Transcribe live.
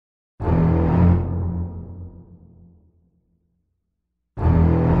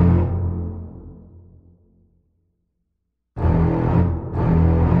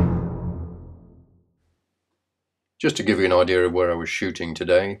Just to give you an idea of where I was shooting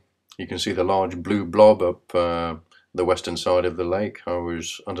today, you can see the large blue blob up the western side of the lake. I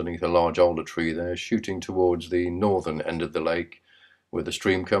was underneath a large alder tree there, shooting towards the northern end of the lake where the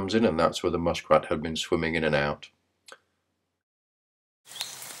stream comes in, and that's where the muskrat had been swimming in and out.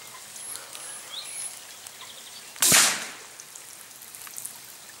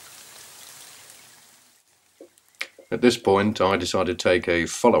 At this point I decided to take a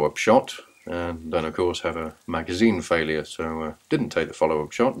follow-up shot, and then of course have a magazine failure, so didn't take the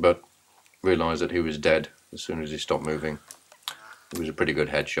follow-up shot, but realised that he was dead as soon as he stopped moving. It was a pretty good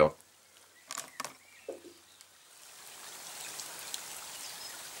headshot.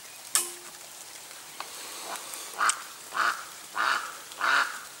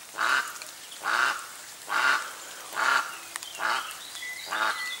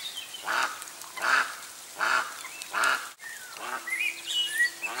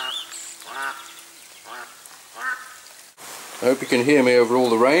 I hope you can hear me over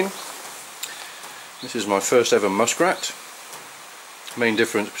all the rain. This is my first ever muskrat. The main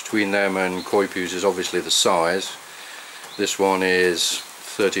difference between them and Coypus is obviously the size. This one is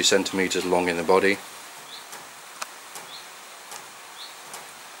 30 centimeters long in the body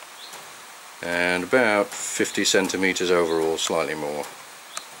and about 50 centimeters overall, slightly more.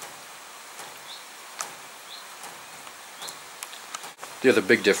 The other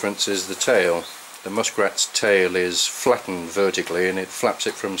big difference is the tail. The muskrat's tail is flattened vertically and it flaps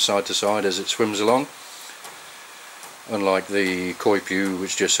it from side to side as it swims along, unlike the Coypu,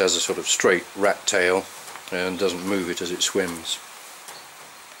 which just has a sort of straight rat tail and doesn't move it as it swims.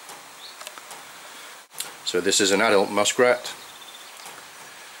 So this is an adult muskrat.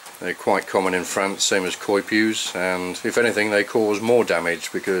 They're quite common in France, same as Coypus, and if anything they cause more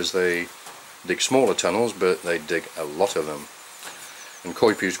damage because they dig smaller tunnels, but they dig a lot of them. And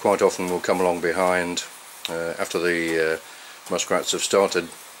Coypus quite often will come along behind after the muskrats have started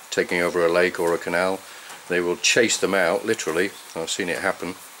taking over a lake or a canal. They will chase them out, literally. I've seen it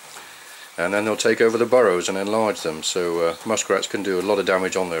happen. And then they'll take over the burrows and enlarge them. So muskrats can do a lot of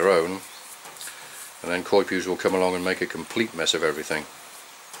damage on their own. And then Coypus will come along and make a complete mess of everything.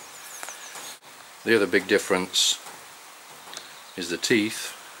 The other big difference is the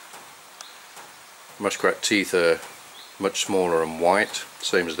teeth. Muskrat teeth are much smaller and white,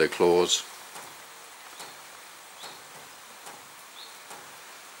 same as their claws.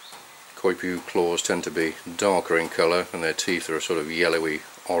 Coypu claws tend to be darker in colour and their teeth are a sort of yellowy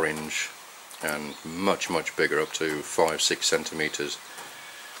orange and much bigger, up to 5-6 centimeters.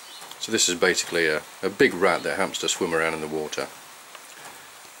 So this is basically a big rat that happens to swim around in the water.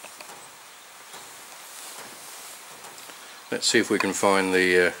 Let's see if we can find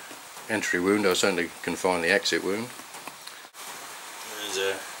the entry wound. I certainly can find the exit wound.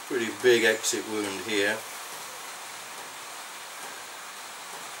 There's a pretty big exit wound here.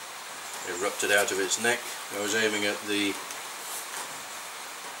 Erupted out of its neck. I was aiming at the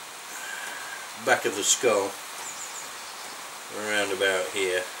back of the skull, around about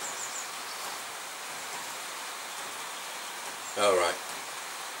here. Alright,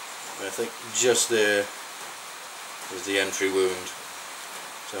 I think just there is the entry wound.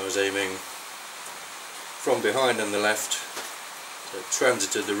 So I was aiming from behind on the left. It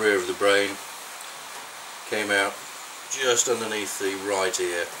transited the rear of the brain, came out just underneath the right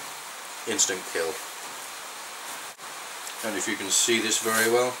ear. Instant kill. And if you can see this very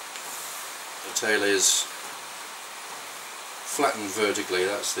well, the tail is flattened vertically.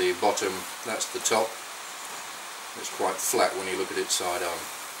 That's the bottom, that's the top. It's quite flat when you look at it side on.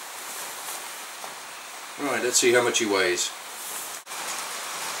 Right, let's see how much he weighs.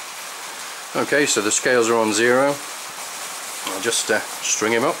 Okay, so the scales are on 0. I'll just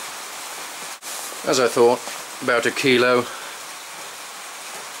string him up. As I thought, about 1 kilo.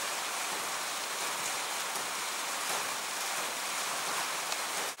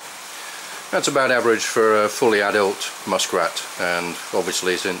 That's about average for a fully adult muskrat, and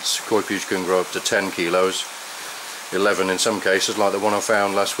obviously since Coypus can grow up to 10 kilos, 11 in some cases, like the one I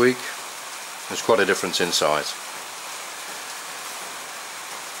found last week, there's quite a difference in size.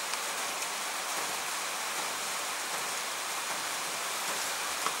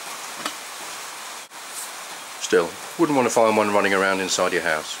 Still, wouldn't want to find one running around inside your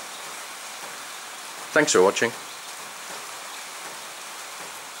house. Thanks for watching.